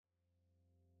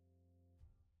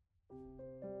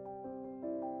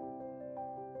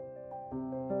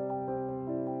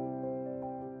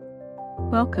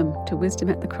Welcome to Wisdom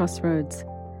at the Crossroads.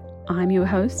 I'm your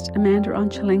host, Amanda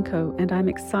Onchalenko, and I'm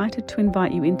excited to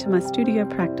invite you into my studio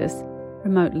practice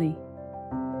remotely.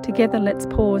 Together, let's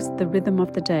pause the rhythm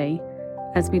of the day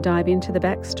as we dive into the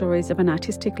backstories of an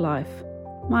artistic life,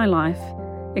 my life,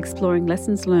 exploring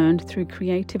lessons learned through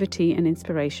creativity and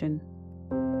inspiration.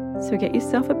 So get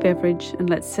yourself a beverage and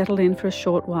let's settle in for a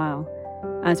short while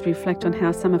as we reflect on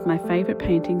how some of my favourite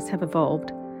paintings have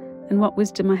evolved and what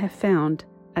wisdom I have found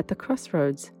at the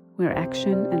crossroads where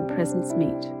action and presence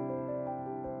meet.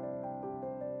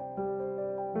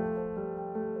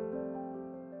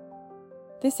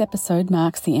 This episode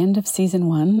marks the end of Season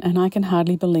 1 and I can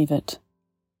hardly believe it.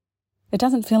 It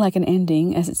doesn't feel like an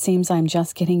ending as it seems I'm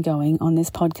just getting going on this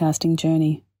podcasting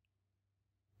journey.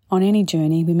 On any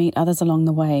journey, we meet others along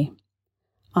the way.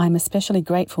 I'm especially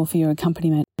grateful for your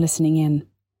accompaniment listening in.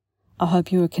 I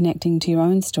hope you are connecting to your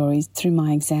own stories through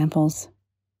my examples.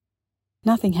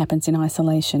 Nothing happens in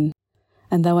isolation,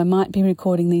 and though I might be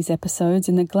recording these episodes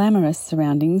in the glamorous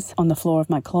surroundings on the floor of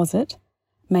my closet,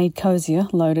 made cozier,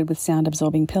 loaded with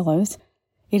sound-absorbing pillows,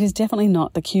 it is definitely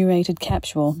not the curated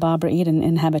capsule Barbara Eden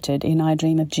inhabited in I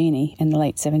Dream of Jeannie in the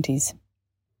late 70s.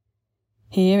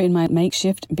 Here in my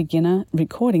makeshift beginner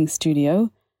recording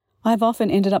studio, I've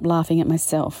often ended up laughing at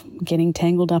myself, getting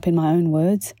tangled up in my own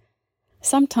words.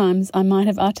 Sometimes I might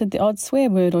have uttered the odd swear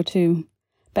word or two,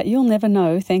 but you'll never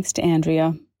know thanks to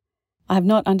Andrea. I have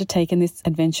not undertaken this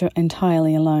adventure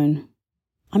entirely alone.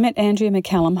 I met Andrea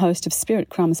McCallum, host of Spirit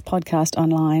Crumbs podcast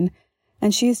online,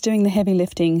 and she is doing the heavy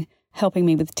lifting, helping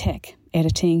me with tech,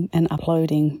 editing and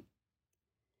uploading.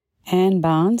 Anne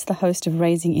Barnes, the host of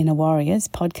Raising Inner Warriors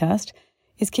podcast,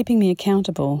 is keeping me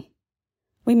accountable.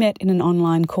 We met in an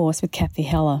online course with Kathy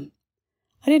Heller.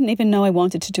 I didn't even know I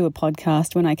wanted to do a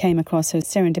podcast when I came across her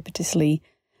serendipitously,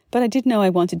 but I did know I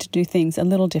wanted to do things a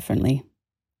little differently.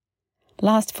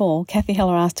 Last fall, Kathy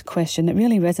Heller asked a question that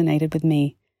really resonated with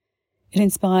me. It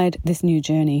inspired this new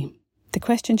journey. The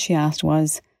question she asked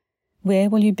was, where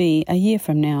will you be a year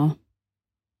from now?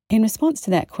 In response to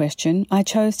that question, I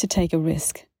chose to take a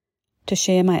risk, to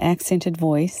share my accented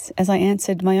voice as I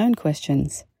answered my own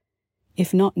questions.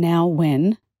 If not now,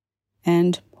 when?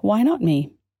 And why not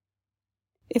me?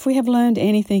 If we have learned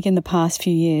anything in the past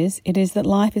few years, it is that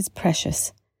life is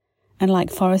precious. And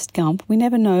like Forrest Gump, we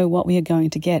never know what we are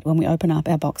going to get when we open up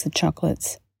our box of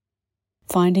chocolates.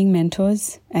 Finding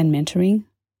mentors and mentoring,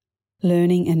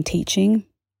 learning and teaching,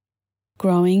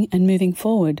 growing and moving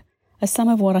forward are some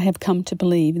of what I have come to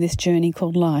believe this journey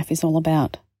called life is all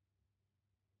about.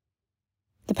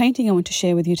 The painting I want to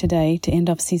share with you today to end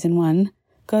off Season 1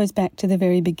 goes back to the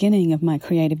very beginning of my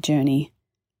creative journey,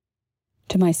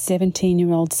 to my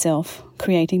 17-year-old self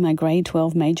creating my grade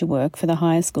 12 major work for the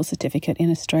higher school certificate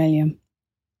in Australia.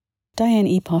 Diane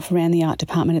Epoff ran the art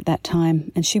department at that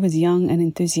time, and she was young and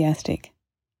enthusiastic.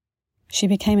 She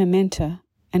became a mentor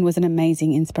and was an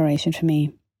amazing inspiration for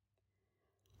me.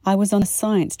 I was on a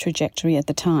science trajectory at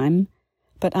the time,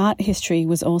 but art history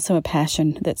was also a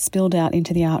passion that spilled out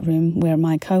into the art room where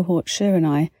my cohort Cher and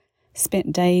I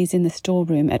spent days in the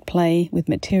storeroom at play with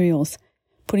materials,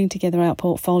 putting together our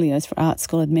portfolios for art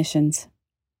school admissions.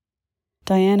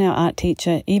 Diane, our art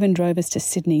teacher, even drove us to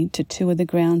Sydney to tour the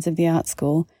grounds of the art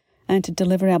school and to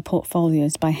deliver our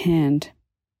portfolios by hand.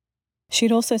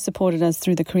 She'd also supported us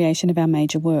through the creation of our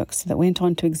major works that went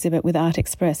on to exhibit with Art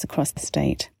Express across the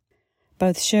state.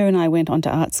 Both Cher and I went on to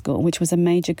art school, which was a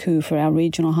major coup for our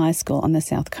regional high school on the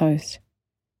south coast.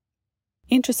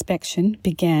 Introspection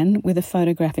began with a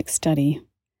photographic study.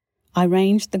 I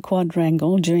ranged the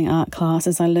quadrangle during art class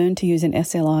as I learned to use an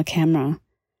SLR camera,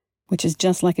 which is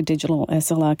just like a digital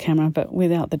SLR camera but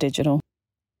without the digital.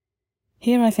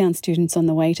 Here I found students on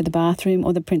the way to the bathroom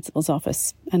or the principal's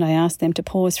office, and I asked them to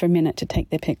pause for a minute to take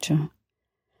their picture.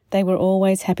 They were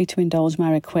always happy to indulge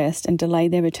my request and delay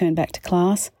their return back to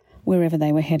class, wherever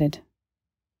they were headed.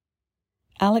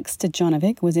 Alex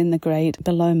Stojanovic was in the grade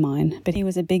below mine, but he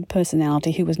was a big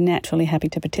personality who was naturally happy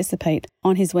to participate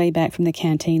on his way back from the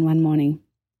canteen one morning.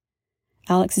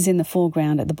 Alex is in the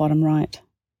foreground at the bottom right.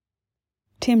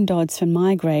 Tim Dodds from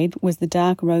my grade was the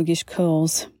dark roguish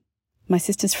curls. My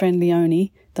sister's friend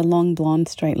Leonie, the long blonde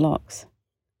straight locks.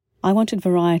 I wanted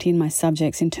variety in my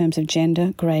subjects in terms of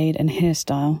gender, grade and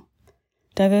hairstyle.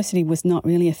 Diversity was not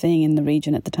really a thing in the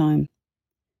region at the time.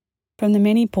 From the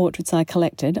many portraits I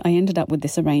collected, I ended up with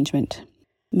this arrangement.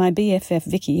 My BFF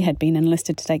Vicky had been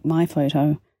enlisted to take my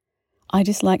photo. I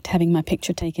disliked having my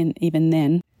picture taken even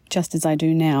then, just as I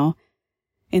do now.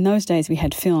 In those days we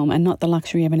had film and not the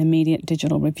luxury of an immediate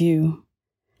digital review.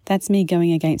 That's me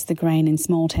going against the grain in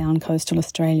small-town coastal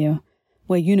Australia,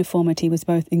 where uniformity was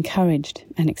both encouraged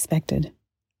and expected.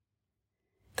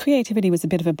 Creativity was a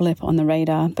bit of a blip on the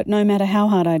radar, but no matter how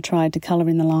hard I tried to colour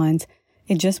in the lines,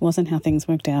 it just wasn't how things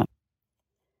worked out.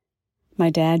 My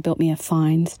dad built me a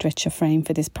fine stretcher frame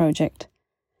for this project,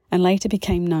 and later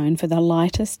became known for the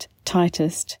lightest,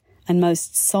 tightest, and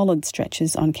most solid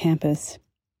stretchers on campus.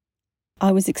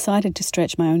 I was excited to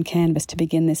stretch my own canvas to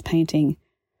begin this painting,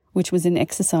 which was an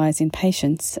exercise in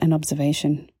patience and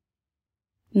observation.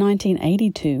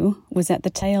 1982 was at the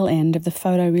tail end of the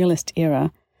photorealist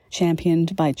era,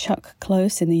 championed by Chuck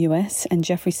Close in the US and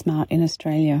Jeffrey Smart in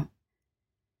Australia.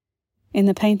 In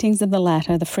the paintings of the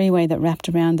latter, the freeway that wrapped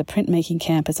around the printmaking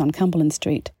campus on Cumberland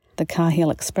Street, the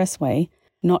Cahill Expressway,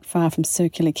 not far from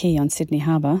Circular Quay on Sydney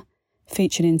Harbour,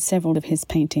 featured in several of his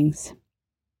paintings.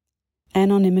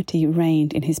 Anonymity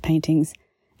reigned in his paintings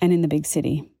and in the big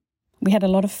city. We had a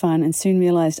lot of fun and soon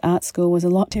realised art school was a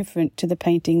lot different to the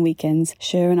painting weekends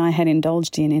Cher and I had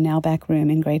indulged in our back room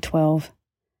in grade 12.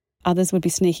 Others would be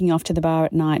sneaking off to the bar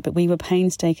at night, but we were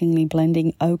painstakingly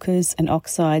blending ochres and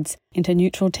oxides into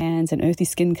neutral tans and earthy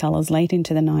skin colours late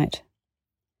into the night.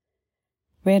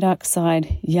 Red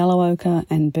oxide, yellow ochre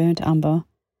and burnt umber,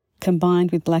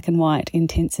 combined with black and white in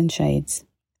tints and shades.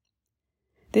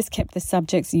 This kept the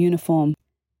subjects uniform.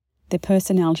 Their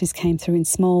personalities came through in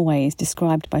small ways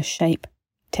described by shape,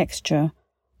 texture,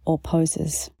 or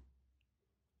poses.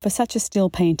 For such a still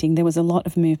painting, there was a lot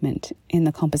of movement in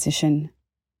the composition.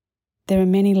 There are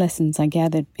many lessons I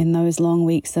gathered in those long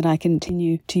weeks that I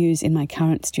continue to use in my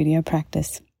current studio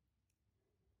practice.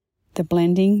 The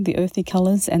blending, the earthy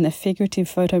colours, and the figurative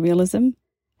photorealism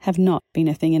have not been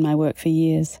a thing in my work for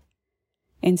years.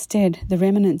 Instead, the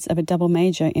remnants of a double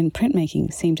major in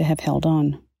printmaking seem to have held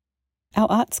on. Our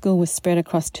art school was spread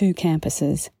across 2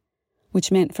 campuses,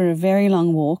 which meant for a very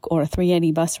long walk or a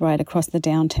 380 bus ride across the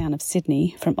downtown of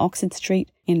Sydney from Oxford Street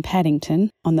in Paddington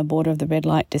on the border of the red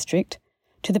light district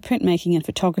to the printmaking and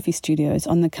photography studios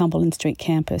on the Cumberland Street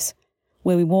campus,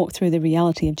 where we walked through the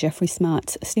reality of Jeffrey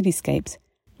Smart's cityscapes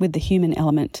with the human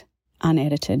element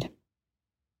unedited.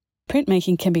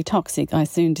 Printmaking can be toxic, I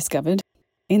soon discovered.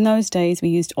 In those days, we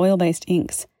used oil-based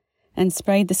inks and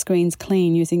sprayed the screens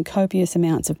clean using copious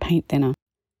amounts of paint thinner.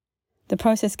 The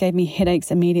process gave me headaches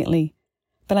immediately,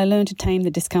 but I learned to tame the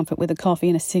discomfort with a coffee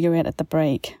and a cigarette at the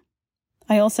break.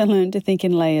 I also learned to think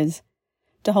in layers,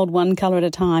 to hold one colour at a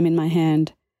time in my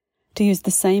hand, to use the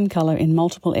same colour in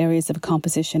multiple areas of a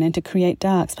composition and to create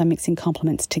darks by mixing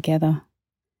complements together.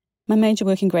 My major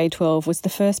work in grade 12 was the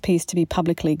first piece to be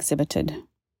publicly exhibited.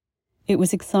 It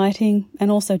was exciting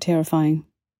and also terrifying.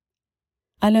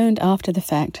 I learned after the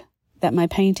fact that my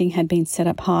painting had been set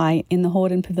up high in the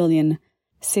Hordern Pavilion,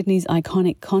 Sydney's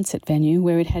iconic concert venue,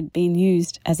 where it had been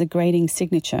used as a grading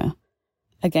signature,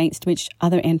 against which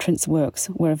other entrance works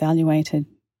were evaluated.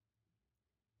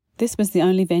 This was the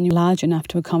only venue large enough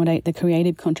to accommodate the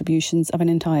creative contributions of an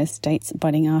entire state's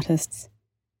budding artists.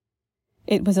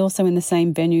 It was also in the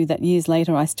same venue that years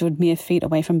later I stood mere feet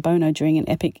away from Bono during an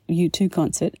epic U2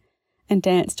 concert and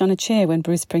danced on a chair when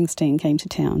Bruce Springsteen came to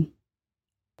town.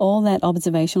 All that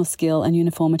observational skill and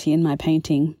uniformity in my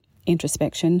painting,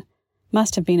 Introspection,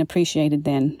 must have been appreciated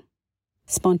then.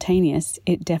 Spontaneous,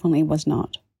 it definitely was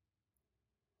not.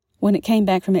 When it came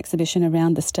back from exhibition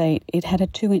around the state, it had a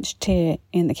 2-inch tear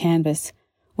in the canvas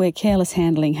where careless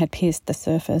handling had pierced the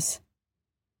surface.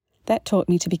 That taught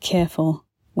me to be careful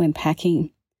when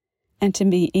packing and to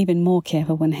be even more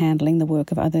careful when handling the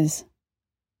work of others.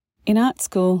 In art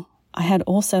school, I had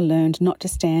also learned not to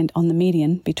stand on the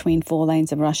median between 4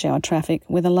 lanes of rush hour traffic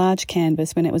with a large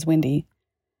canvas when it was windy,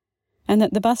 and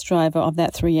that the bus driver of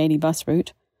that 380 bus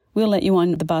route will let you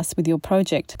on the bus with your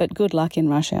project, but good luck in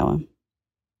rush hour.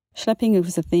 Schlepping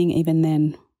was a thing even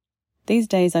then. These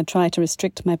days I try to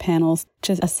restrict my panels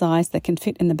to a size that can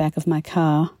fit in the back of my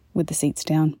car with the seats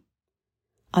down.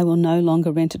 I will no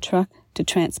longer rent a truck to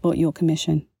transport your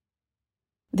commission.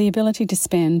 The ability to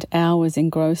spend hours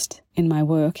engrossed in my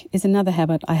work is another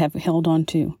habit I have held on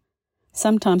to.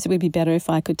 Sometimes it would be better if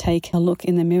I could take a look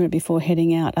in the mirror before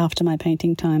heading out after my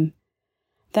painting time.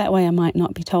 That way I might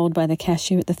not be told by the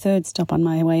cashier at the 3rd stop on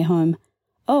my way home,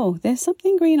 "Oh, there's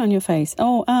something green on your face.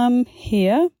 Oh,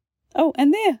 here. Oh,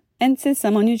 and there. And there's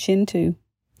some on your chin too."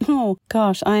 Oh,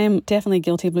 gosh, I am definitely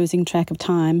guilty of losing track of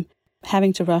time.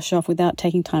 Having to rush off without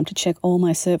taking time to check all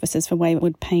my surfaces for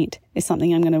wayward paint is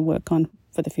something I'm going to work on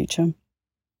for the future.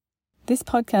 This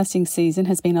podcasting season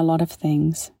has been a lot of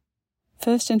things.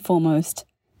 First and foremost,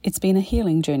 it's been a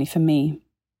healing journey for me.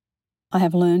 I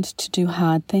have learned to do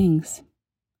hard things,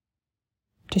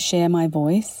 to share my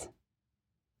voice,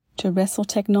 to wrestle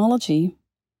technology,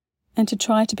 and to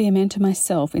try to be a mentor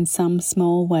myself in some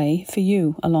small way for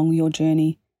you along your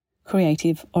journey,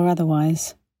 creative or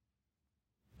otherwise.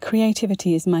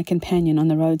 Creativity is my companion on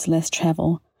the roads less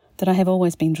travel that I have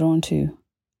always been drawn to.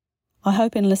 I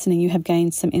hope in listening you have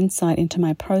gained some insight into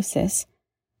my process,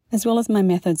 as well as my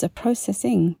methods of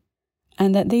processing,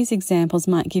 and that these examples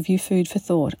might give you food for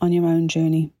thought on your own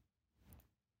journey.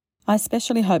 I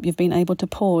especially hope you've been able to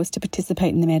pause to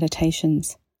participate in the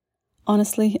meditations.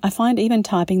 Honestly, I find even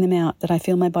typing them out that I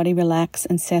feel my body relax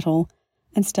and settle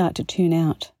and start to tune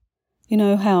out. You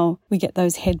know how we get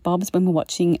those head bobs when we're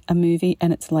watching a movie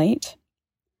and it's late?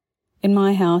 In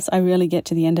my house, I rarely get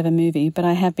to the end of a movie, but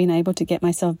I have been able to get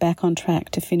myself back on track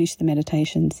to finish the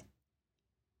meditations.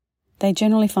 They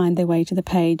generally find their way to the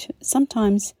page,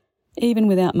 sometimes even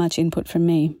without much input from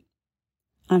me.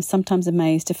 I'm sometimes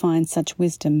amazed to find such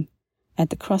wisdom at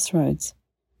the crossroads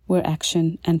where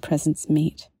action and presence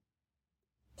meet.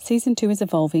 Season 2 is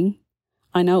evolving.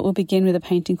 I know it will begin with a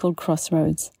painting called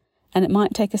Crossroads, and it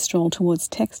might take a stroll towards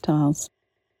textiles.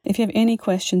 If you have any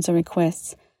questions or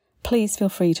requests, please feel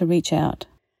free to reach out.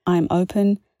 I am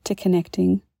open to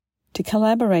connecting, to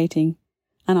collaborating,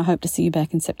 and I hope to see you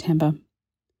back in September.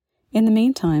 In the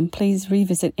meantime, please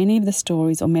revisit any of the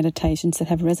stories or meditations that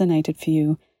have resonated for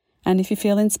you, and if you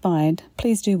feel inspired,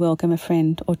 please do welcome a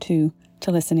friend or two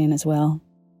to listen in as well.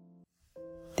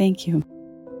 Thank you.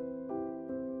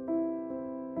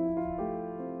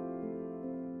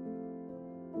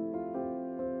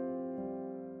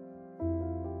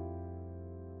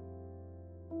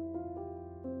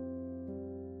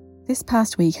 This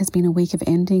past week has been a week of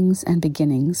endings and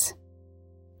beginnings.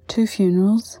 2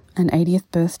 funerals, an 80th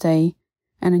birthday,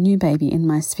 and a new baby in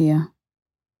my sphere.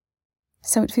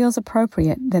 So it feels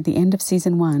appropriate that the end of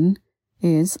Season 1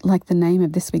 is, like the name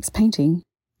of this week's painting,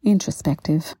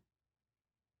 introspective.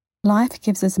 Life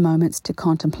gives us moments to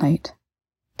contemplate,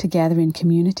 to gather in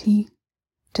community,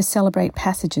 to celebrate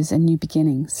passages and new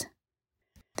beginnings.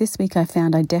 This week I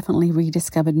found I definitely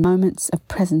rediscovered moments of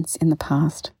presence in the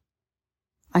past.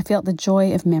 I felt the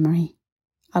joy of memory.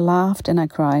 I laughed and I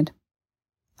cried.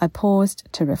 I paused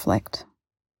to reflect.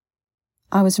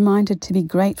 I was reminded to be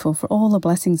grateful for all the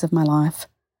blessings of my life,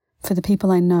 for the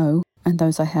people I know and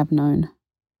those I have known.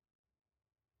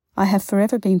 I have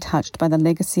forever been touched by the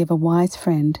legacy of a wise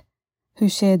friend who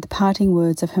shared the parting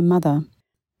words of her mother,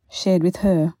 shared with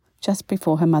her just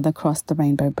before her mother crossed the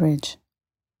Rainbow Bridge.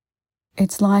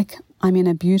 "It's like I'm in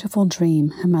a beautiful dream,"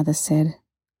 her mother said,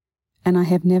 "and I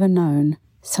have never known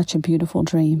such a beautiful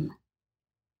dream."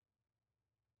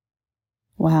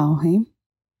 Wow, eh?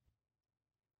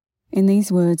 In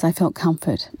these words I felt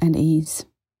comfort and ease.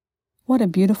 What a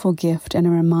beautiful gift and a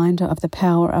reminder of the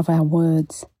power of our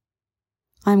words.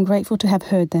 I am grateful to have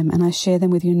heard them, and I share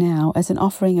them with you now as an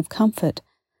offering of comfort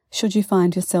should you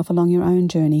find yourself along your own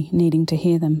journey needing to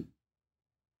hear them.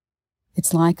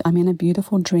 It's like I'm in a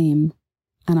beautiful dream,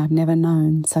 and I've never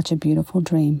known such a beautiful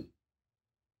dream.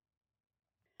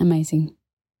 Amazing.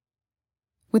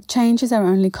 With change as our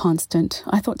only constant,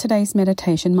 I thought today's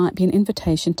meditation might be an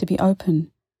invitation to be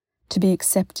open, to be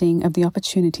accepting of the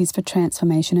opportunities for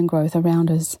transformation and growth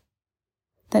around us.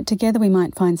 That together we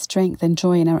might find strength and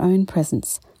joy in our own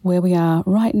presence, where we are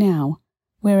right now,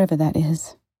 wherever that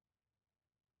is.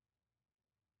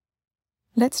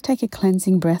 Let's take a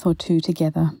cleansing breath or two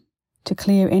together to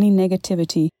clear any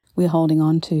negativity we're holding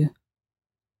on to.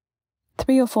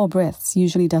 3 or 4 breaths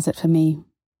usually does it for me.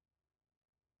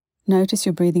 Notice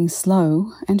your breathing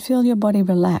slow and feel your body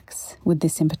relax with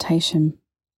this invitation.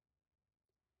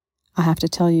 I have to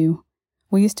tell you,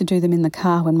 we used to do them in the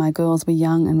car when my girls were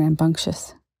young and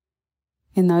rambunctious.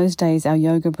 In those days, our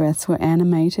yoga breaths were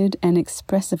animated and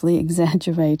expressively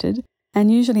exaggerated,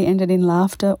 and usually ended in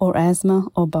laughter or asthma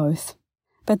or both,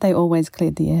 but they always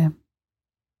cleared the air.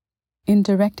 In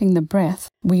directing the breath,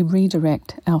 we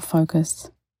redirect our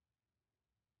focus.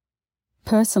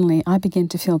 Personally, I begin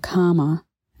to feel calmer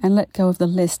and let go of the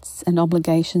lists and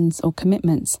obligations or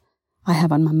commitments I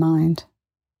have on my mind.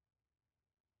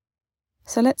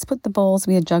 So let's put the balls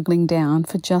we are juggling down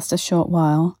for just a short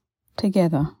while,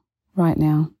 together, right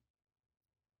now.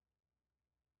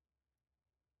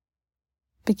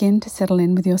 Begin to settle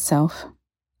in with yourself.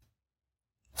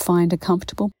 Find a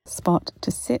comfortable spot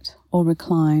to sit or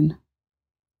recline.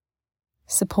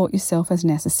 Support yourself as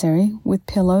necessary, with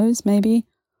pillows maybe,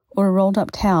 or a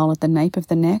rolled-up towel at the nape of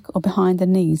the neck or behind the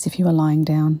knees if you are lying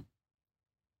down.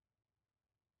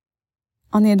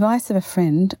 On the advice of a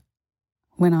friend,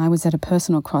 when I was at a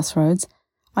personal crossroads,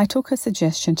 I took her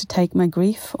suggestion to take my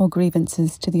grief or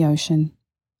grievances to the ocean.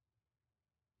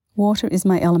 Water is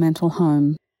my elemental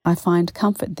home. I find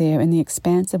comfort there in the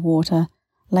expanse of water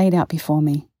laid out before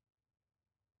me.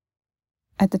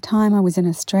 At the time I was in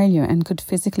Australia and could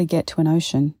physically get to an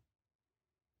ocean.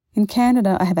 In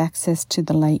Canada, I have access to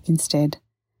the lake instead,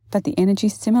 but the energy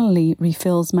similarly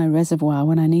refills my reservoir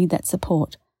when I need that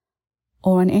support,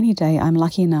 or on any day I'm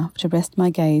lucky enough to rest my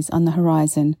gaze on the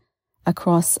horizon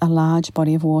across a large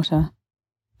body of water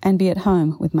and be at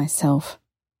home with myself.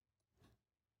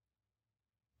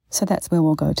 So that's where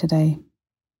we'll go today.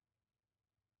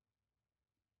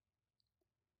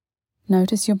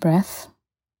 Notice your breath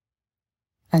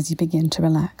as you begin to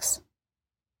relax.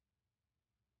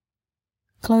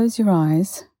 Close your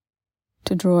eyes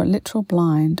to draw a literal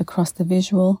blind across the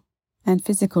visual and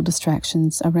physical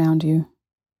distractions around you.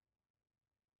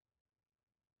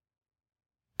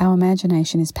 Our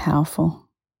imagination is powerful.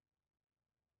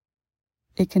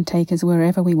 It can take us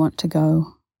wherever we want to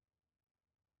go,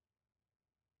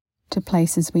 to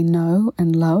places we know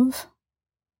and love,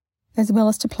 as well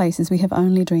as to places we have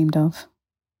only dreamed of.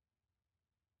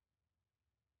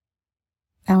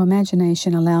 Our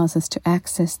imagination allows us to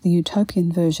access the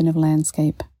utopian version of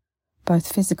landscape,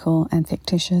 both physical and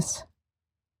fictitious,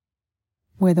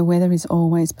 where the weather is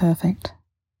always perfect,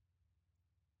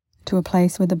 to a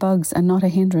place where the bugs are not a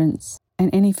hindrance and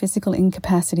any physical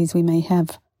incapacities we may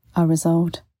have are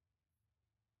resolved.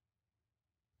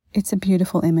 It's a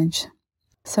beautiful image,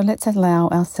 so let's allow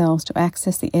ourselves to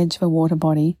access the edge of a water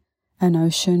body, an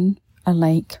ocean, a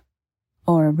lake,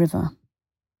 or a river.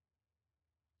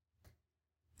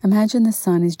 Imagine the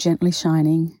sun is gently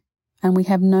shining and we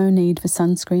have no need for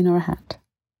sunscreen or a hat.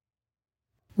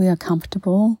 We are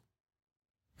comfortable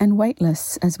and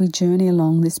weightless as we journey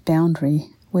along this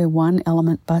boundary where one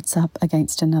element butts up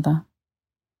against another,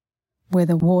 where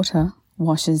the water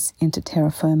washes into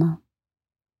terra firma.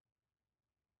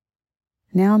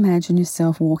 Now imagine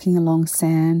yourself walking along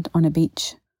sand on a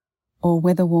beach or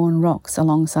weather-worn rocks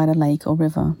alongside a lake or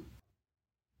river,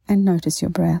 and notice your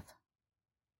breath.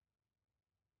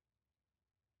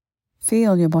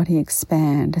 Feel your body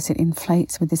expand as it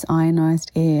inflates with this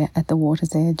ionized air at the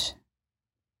water's edge.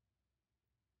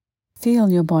 Feel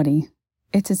your body.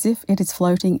 It's as if it is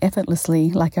floating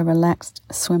effortlessly like a relaxed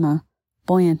swimmer,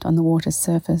 buoyant on the water's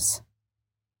surface.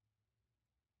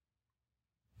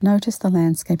 Notice the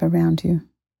landscape around you.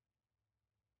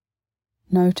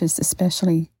 Notice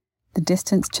especially the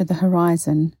distance to the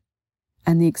horizon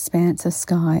and the expanse of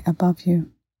sky above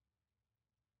you.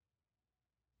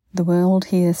 The world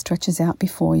here stretches out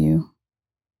before you,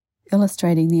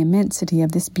 illustrating the immensity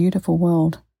of this beautiful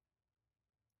world.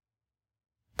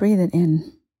 Breathe it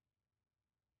in.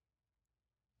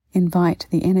 Invite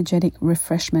the energetic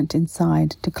refreshment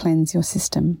inside to cleanse your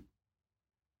system,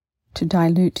 to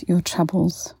dilute your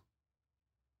troubles,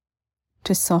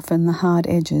 to soften the hard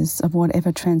edges of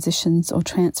whatever transitions or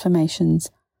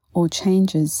transformations or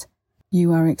changes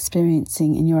you are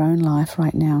experiencing in your own life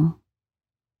right now.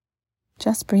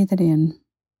 Just breathe it in.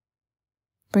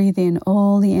 Breathe in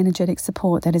all the energetic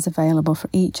support that is available for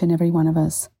each and every one of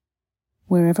us,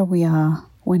 wherever we are,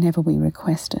 whenever we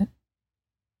request it.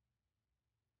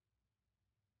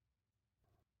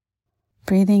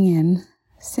 Breathing in,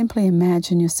 simply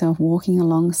imagine yourself walking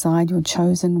alongside your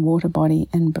chosen water body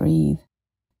and breathe.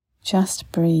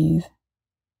 Just breathe.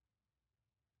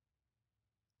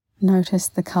 Notice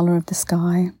the colour of the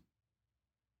sky,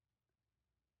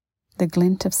 the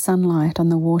glint of sunlight on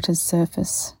the water's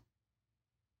surface.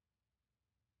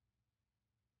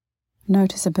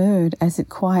 Notice a bird as it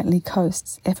quietly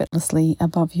coasts effortlessly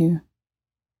above you.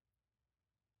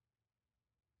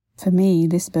 For me,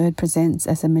 this bird presents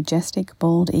as a majestic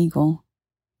bald eagle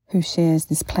who shares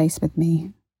this place with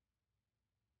me.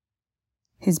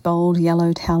 His bold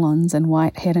yellow talons and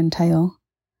white head and tail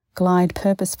glide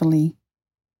purposefully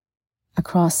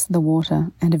across the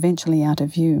water and eventually out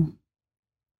of view.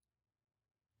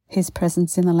 His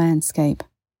presence in the landscape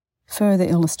further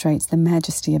illustrates the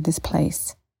majesty of this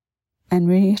place and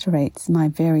reiterates my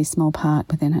very small part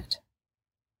within it.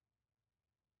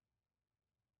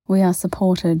 We are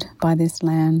supported by this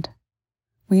land.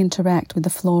 We interact with the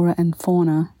flora and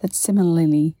fauna that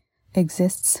similarly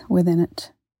exists within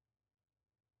it.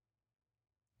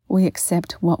 We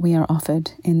accept what we are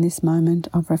offered in this moment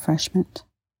of refreshment.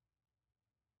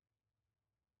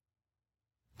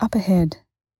 Up ahead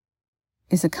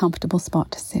is a comfortable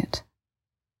spot to sit.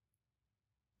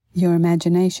 Your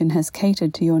imagination has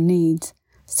catered to your needs,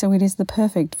 so it is the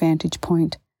perfect vantage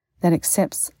point that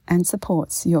accepts and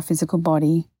supports your physical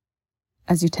body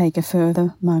as you take a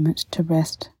further moment to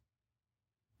rest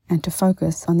and to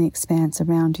focus on the expanse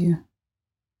around you.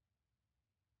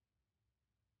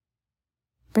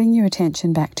 Bring your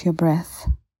attention back to your breath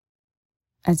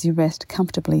as you rest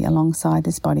comfortably alongside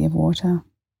this body of water.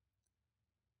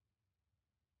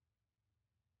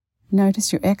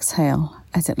 Notice your exhale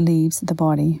as it leaves the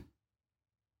body.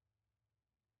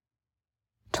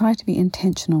 try to be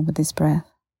intentional with this breath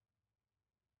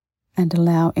and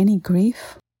allow any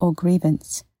grief or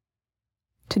grievance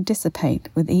to dissipate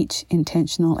with each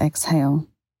intentional exhale.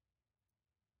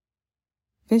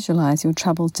 Visualize your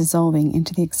troubles dissolving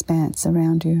into the expanse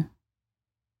around you.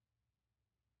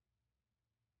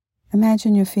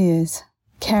 Imagine your fears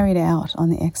carried out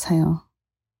on the exhale,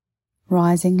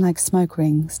 rising like smoke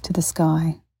rings to the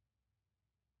sky,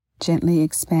 gently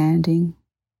expanding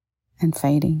and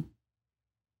fading,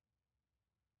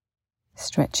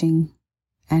 stretching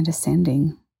and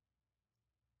ascending,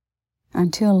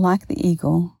 until, like the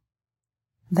eagle,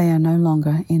 they are no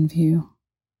longer in view.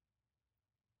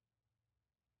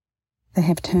 They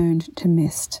have turned to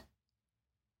mist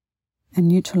and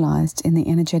neutralized in the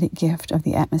energetic gift of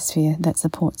the atmosphere that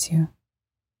supports you.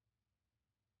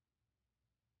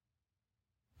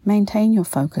 Maintain your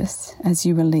focus as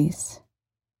you release,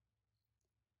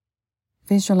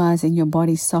 visualizing your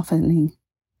body softening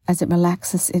as it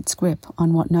relaxes its grip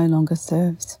on what no longer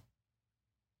serves.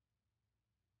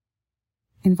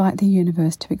 Invite the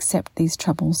universe to accept these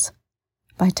troubles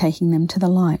by taking them to the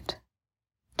light,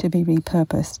 to be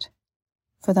repurposed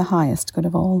for the highest good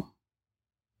of all.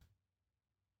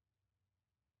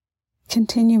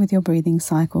 Continue with your breathing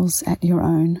cycles at your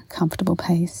own comfortable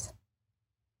pace,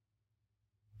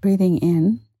 breathing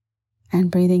in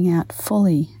and breathing out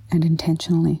fully and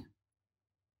intentionally.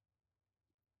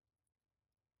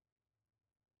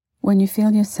 When you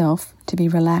feel yourself to be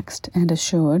relaxed and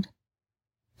assured,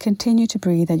 continue to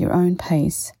breathe at your own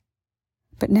pace.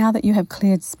 But now that you have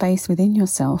cleared space within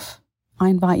yourself, I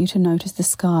invite you to notice the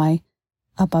sky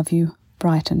above you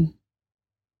brighten.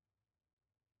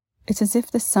 It's as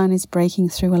if the sun is breaking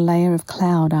through a layer of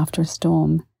cloud after a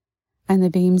storm, and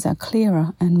the beams are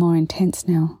clearer and more intense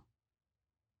now.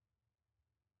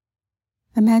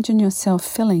 Imagine yourself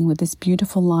filling with this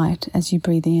beautiful light as you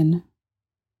breathe in,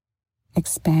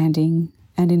 expanding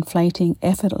and inflating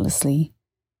effortlessly,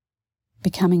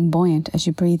 becoming buoyant as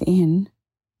you breathe in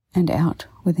and out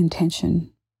with intention.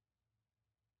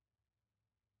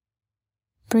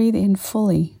 Breathe in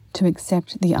fully to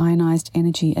accept the ionized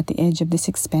energy at the edge of this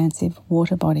expansive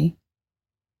water body.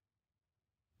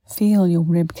 Feel your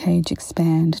rib cage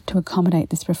expand to accommodate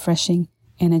this refreshing,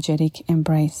 energetic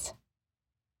embrace.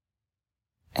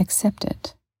 Accept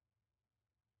it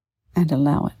and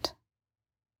allow it.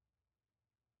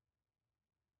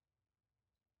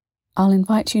 I'll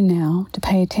invite you now to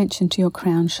pay attention to your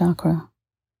crown chakra,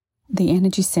 the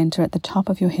energy center at the top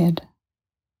of your head.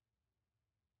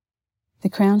 The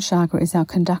crown chakra is our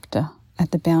conductor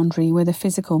at the boundary where the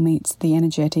physical meets the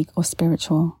energetic or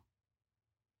spiritual.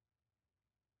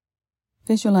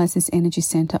 Visualize this energy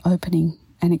center opening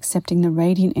and accepting the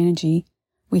radiant energy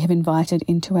we have invited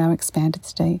into our expanded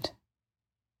state.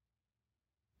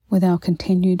 With our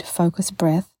continued focused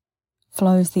breath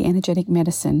flows the energetic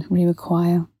medicine we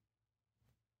require.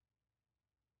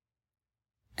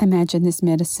 Imagine this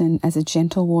medicine as a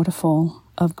gentle waterfall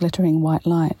of glittering white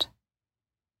light.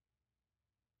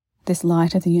 This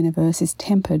light of the universe is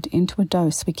tempered into a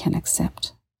dose we can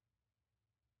accept.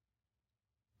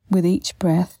 With each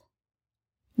breath,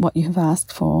 what you have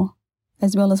asked for,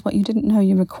 as well as what you didn't know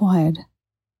you required,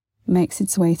 makes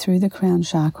its way through the crown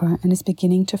chakra and is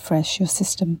beginning to fresh your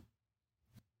system.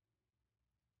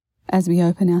 As we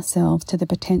open ourselves to the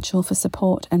potential for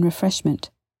support and refreshment,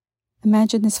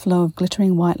 imagine this flow of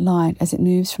glittering white light as it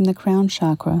moves from the crown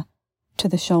chakra to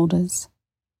the shoulders,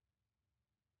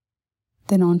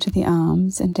 then onto the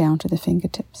arms and down to the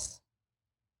fingertips.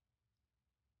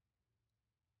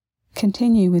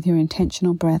 Continue with your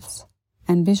intentional breaths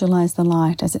and visualize the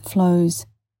light as it flows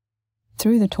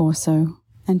through the torso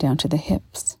and down to the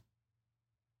hips.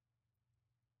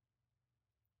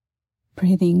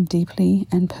 Breathing deeply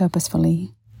and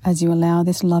purposefully as you allow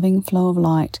this loving flow of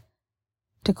light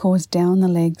to course down the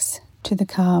legs to the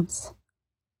calves,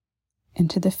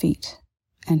 into the feet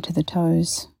and to the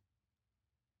toes.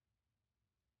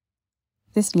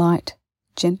 This light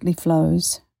gently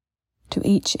flows to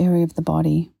each area of the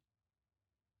body.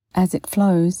 As it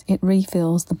flows, it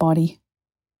refills the body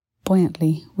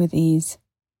buoyantly with ease,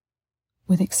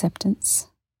 with acceptance,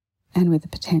 and with the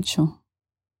potential.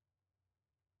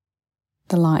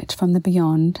 The light from the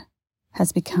beyond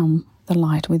has become the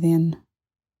light within.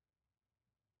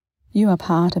 You are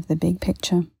part of the big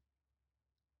picture.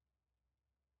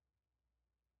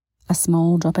 A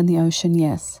small drop in the ocean,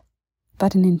 yes,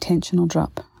 but an intentional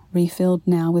drop, refilled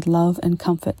now with love and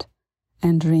comfort,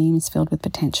 and dreams filled with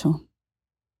potential.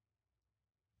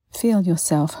 Feel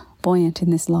yourself buoyant in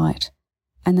this light,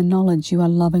 and the knowledge you are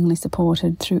lovingly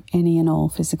supported through any and all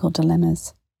physical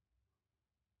dilemmas.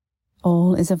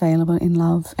 All is available in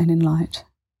love and in light.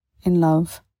 In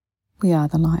love, we are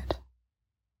the light.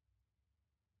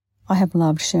 I have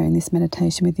loved sharing this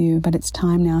meditation with you, but it's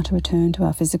time now to return to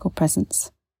our physical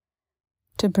presence,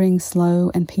 to bring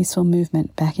slow and peaceful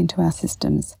movement back into our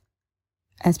systems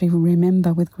as we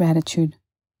remember with gratitude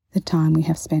the time we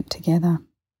have spent together.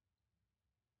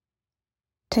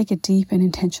 Take a deep and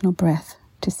intentional breath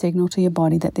to signal to your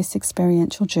body that this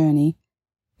experiential journey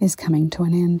is coming to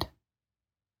an end.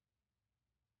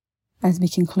 As we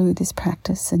conclude this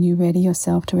practice and you ready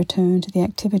yourself to return to the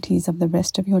activities of the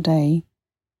rest of your day,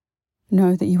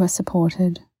 know that you are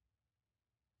supported.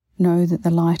 Know that the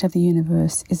light of the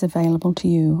universe is available to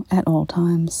you at all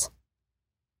times.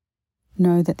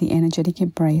 Know that the energetic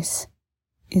embrace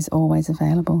is always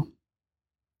available.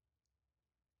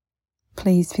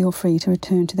 Please feel free to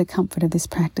return to the comfort of this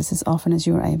practice as often as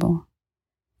you are able.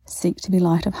 Seek to be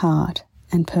light of heart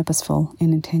and purposeful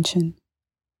in intention.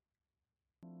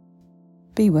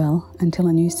 Be well until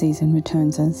a new season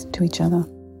returns us to each other.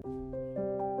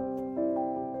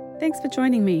 Thanks for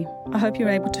joining me. I hope you're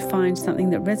able to find something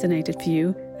that resonated for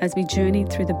you as we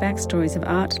journeyed through the backstories of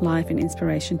art, life and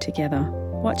inspiration together.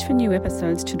 Watch for new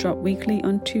episodes to drop weekly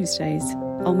on Tuesdays.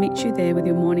 I'll meet you there with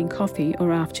your morning coffee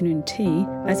or afternoon tea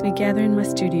as we gather in my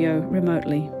studio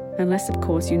remotely, unless of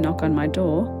course you knock on my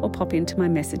door or pop into my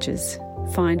messages.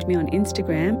 Find me on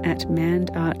Instagram at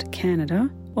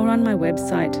mandartcanada or on my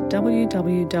website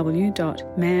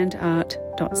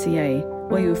www.mandart.ca,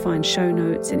 where you'll find show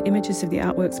notes and images of the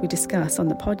artworks we discuss on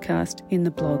the podcast in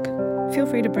the blog. Feel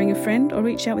free to bring a friend or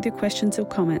reach out with your questions or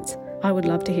comments. I would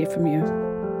love to hear from you.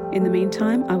 In the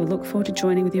meantime, I will look forward to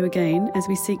joining with you again as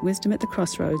we seek wisdom at the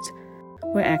crossroads,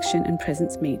 where action and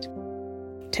presence meet.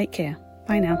 Take care.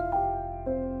 Bye now.